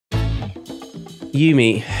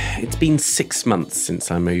Yumi, it's been 6 months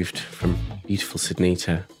since I moved from beautiful Sydney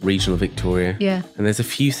to regional Victoria. Yeah. And there's a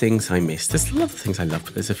few things I miss. There's a lot of things I love,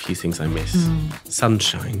 but there's a few things I miss.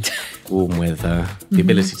 Sunshine, warm weather, the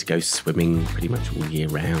ability to go swimming pretty much all year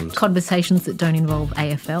round. Conversations that don't involve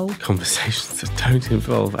AFL. Conversations that don't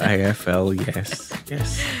involve AFL, yes.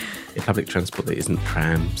 The public transport that isn't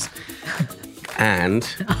trams. And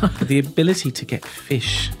the ability to get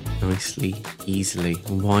fish nicely, easily,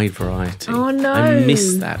 wide variety. Oh, no. I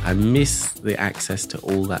miss that. I miss the access to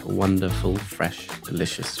all that wonderful, fresh,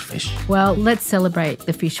 delicious fish. Well, let's celebrate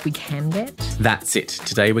the fish we can get. That's it.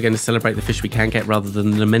 Today we're going to celebrate the fish we can get rather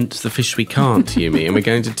than lament the fish we can't, Yumi. And we're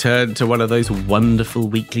going to turn to one of those wonderful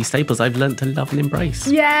weekly staples I've learnt to love and embrace.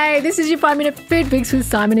 Yay! This is your 5-minute food fix with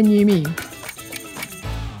Simon and Yumi.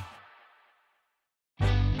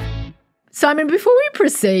 Simon, before we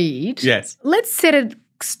proceed, Yes. let's set a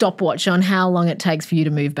stopwatch on how long it takes for you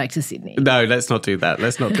to move back to Sydney. No, let's not do that.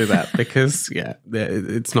 Because,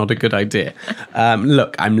 it's not a good idea.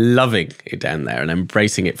 Look, I'm loving it down there and I'm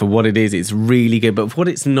embracing it for what it is. It's really good. But what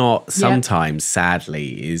it's not sometimes,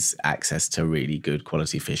 sadly, is access to really good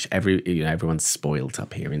quality fish. Everyone's spoiled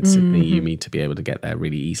up here in Sydney. You need to be able to get there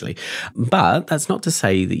really easily. But that's not to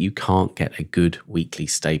say that you can't get a good weekly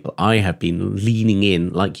staple. I have been leaning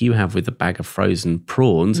in, like you have with a bag of frozen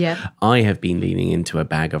prawns. Yeah. I have been leaning into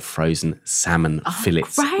a bag of frozen salmon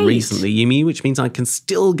fillets recently, Yumi, which means I can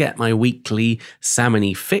still get my weekly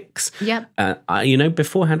salmon-y fix. Yep.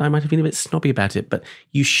 Beforehand I might have been a bit snobby about it, but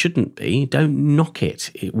you shouldn't be. Don't knock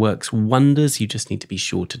it. It works wonders. You just need to be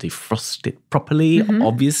sure to defrost it properly,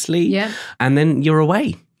 obviously. Yep. And then you're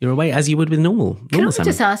away. You're away as you would with normal Can I salmon.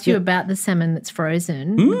 just ask you about the salmon that's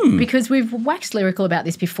frozen? Because we've waxed lyrical about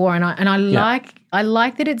this before, and I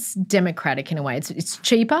like that it's democratic in a way. It's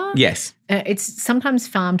cheaper. Yes. It's sometimes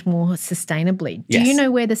farmed more sustainably. Do Yes. you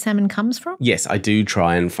know where the salmon comes from? Yes, I do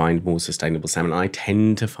try and find more sustainable salmon. I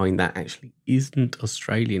tend to find that actually isn't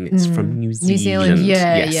Australian. It's from New Zealand. New Zealand,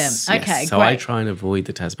 yeah. Okay, So great. I try and avoid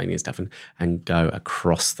the Tasmanian stuff and go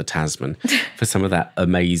across the Tasman for some of that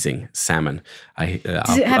amazing salmon.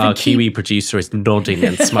 Our Kiwi producer is nodding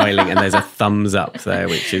and smiling, and there's a thumbs up there,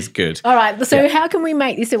 which is good. All right, so how can we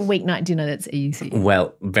make this a weeknight dinner that's easy?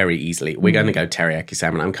 Well, very easily. We're going to go teriyaki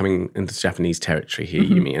salmon. I'm coming into Japanese territory here,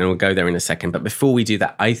 Yumi, and we'll go there in a second. But before we do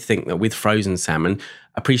that, I think that with frozen salmon,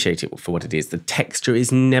 appreciate it for what it is. The texture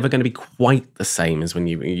is never going to be quite the same as when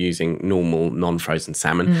you're using normal non-frozen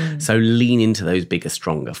salmon. So lean into those bigger,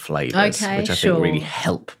 stronger flavours, which I think really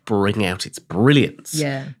help bring out its brilliance.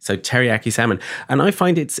 Yeah. So teriyaki salmon. And I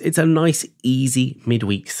find it's a nice, easy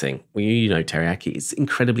midweek thing. Well, you know teriyaki. It's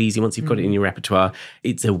incredibly easy once you've got it in your repertoire.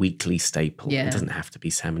 It's a weekly staple. Yeah. It doesn't have to be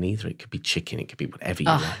salmon either. It could be chicken. It could be whatever you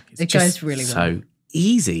like. It's it goes really well. So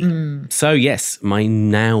easy. So yes, my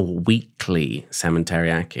now weekly salmon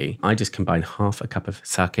teriyaki, I just combine half a cup of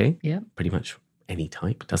sake, pretty much any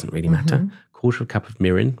type, doesn't really matter. Quarter of a cup of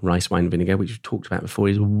mirin, rice wine vinegar, which we've talked about before,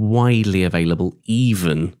 is widely available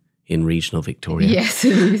even in regional Victoria. Yes,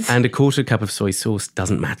 it is. And a quarter cup of soy sauce,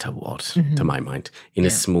 doesn't matter what, to my mind, in a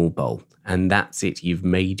small bowl. And that's it. You've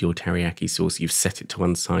made your teriyaki sauce. You've set it to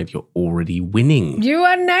one side. You're already winning. You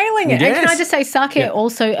are nailing it. Yes. And can I just say, sake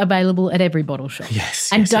also available at every bottle shop.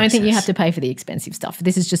 Yes. And yes, don't yes, think you yes. have to pay for the expensive stuff.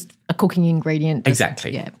 This is just a cooking ingredient.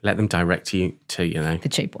 Exactly. Yeah. Let them direct you to, The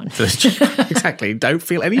cheap one. Exactly. Don't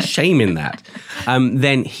feel any shame in that.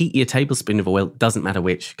 Then heat your tablespoon of oil, doesn't matter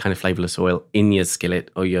which, kind of flavourless oil, in your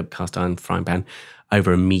skillet or your cast iron frying pan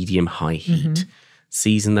over a medium-high heat.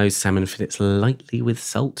 Season those salmon fillets lightly with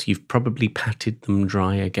salt. You've probably patted them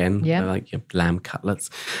dry again, like your lamb cutlets.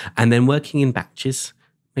 And then working in batches,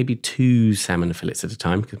 maybe 2 salmon fillets at a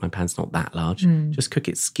time because my pan's not that large. Just cook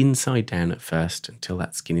it skin side down at first until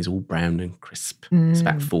that skin is all brown and crisp. It's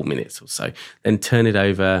about 4 minutes or so. Then turn it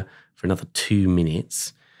over for another 2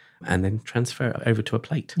 minutes and then transfer it over to a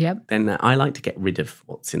plate. Yep. Then I like to get rid of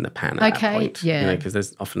what's in the pan at that point. Because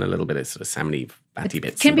there's often a little bit of sort of salmon-y fatty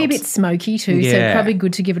bits. It can be a bit smoky too, so probably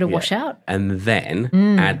good to give it a wash out. And then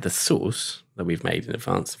add the sauce that we've made in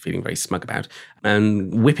advance, feeling very smug about,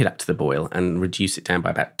 and whip it up to the boil and reduce it down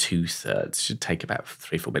by about 2/3. Should take about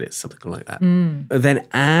 3-4 minutes, something like that. Then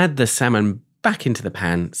add the salmon back into the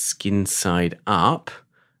pan, skin side up,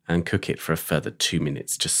 and cook it for a further 2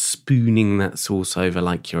 minutes, just spooning that sauce over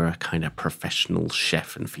like you're a kind of professional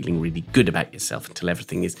chef and feeling really good about yourself until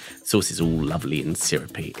sauce is all lovely and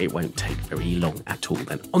syrupy. It won't take very long at all.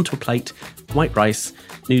 Then onto a plate, white rice,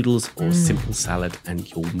 noodles or simple salad,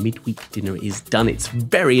 and your midweek dinner is done. It's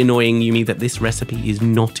very annoying, Yumi, that this recipe is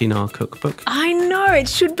not in our cookbook. I know, it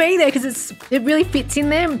should be there because it really fits in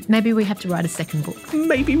there. Maybe we have to write a second book.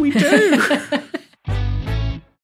 Maybe we do.